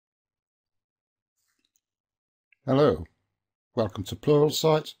Hello, welcome to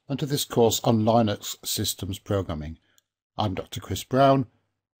Pluralsight and to this course on Linux Systems Programming. I'm Dr. Chris Brown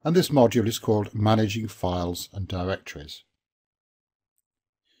and this module is called Managing Files and Directories.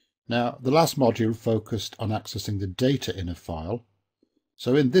 Now, the last module focused on accessing the data in a file,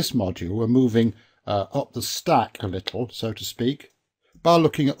 so in this module we're moving up the stack a little, so to speak, by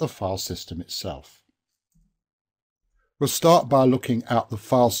looking at the file system itself. We'll start by looking at the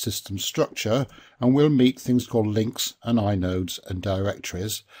file system structure, and we'll meet things called links and inodes and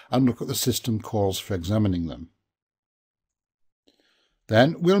directories and look at the system calls for examining them.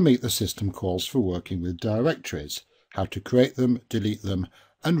 Then we'll meet the system calls for working with directories, how to create them, delete them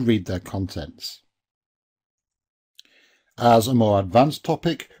and read their contents. As a more advanced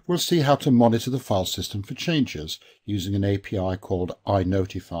topic, we'll see how to monitor the file system for changes using an API called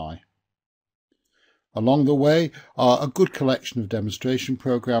iNotify. Along the way are a good collection of demonstration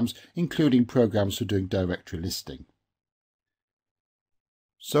programs, including programs for doing directory listing.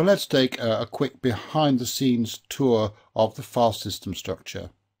 So let's take a quick behind-the-scenes tour of the file system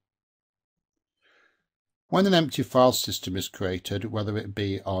structure. When an empty file system is created, whether it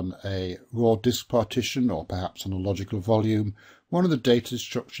be on a raw disk partition or perhaps on a logical volume, one of the data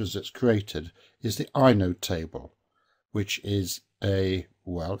structures that's created is the inode table, which is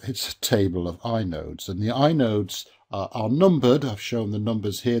it's a table of inodes, and the inodes are numbered. I've shown the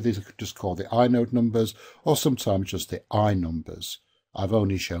numbers here. These are just called the inode numbers, or sometimes just the I numbers. I've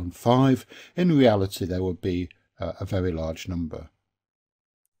only shown 5. In reality, there would be a very large number.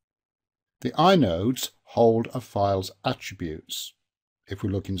 The inodes hold a file's attributes. If we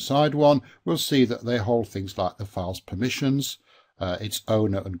look inside one, we'll see that they hold things like the file's permissions, its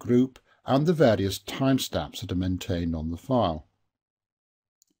owner and group, and the various timestamps that are maintained on the file.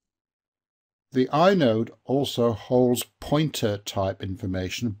 The inode also holds pointer type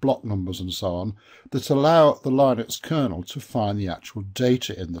information, block numbers and so on, that allow the Linux kernel to find the actual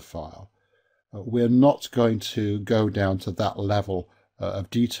data in the file. We're not going to go down to that level of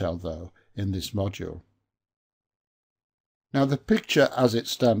detail though in this module. Now the picture as it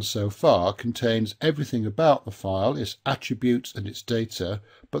stands so far contains everything about the file, its attributes and its data,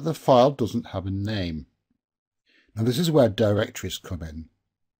 but the file doesn't have a name. Now this is where directories come in.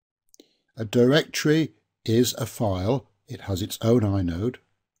 A directory is a file, it has its own inode,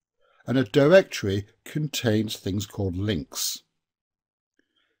 and a directory contains things called links.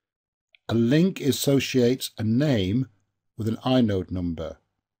 A link associates a name with an inode number.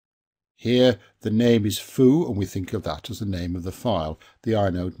 Here the name is foo, and we think of that as the name of the file. The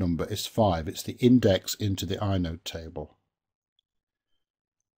inode number is 5, it's the index into the inode table.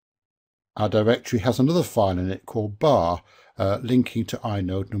 Our directory has another file in it called bar, linking to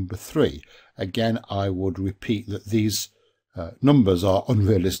inode number 3. Again, I would repeat that these numbers are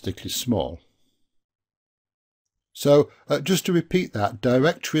unrealistically small. So just to repeat that,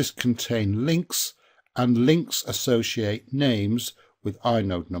 directories contain links and links associate names with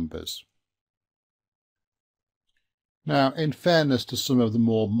inode numbers. Now, in fairness to some of the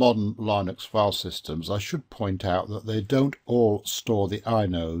more modern Linux file systems, I should point out that they don't all store the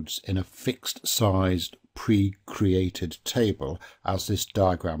inodes in a fixed sized pre-created table, as this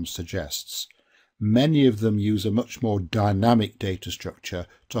diagram suggests. Many of them use a much more dynamic data structure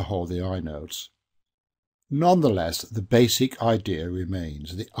to hold the inodes. Nonetheless, the basic idea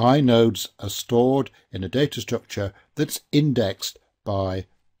remains. The inodes are stored in a data structure that's indexed by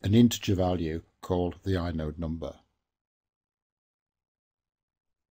an integer value called the inode number.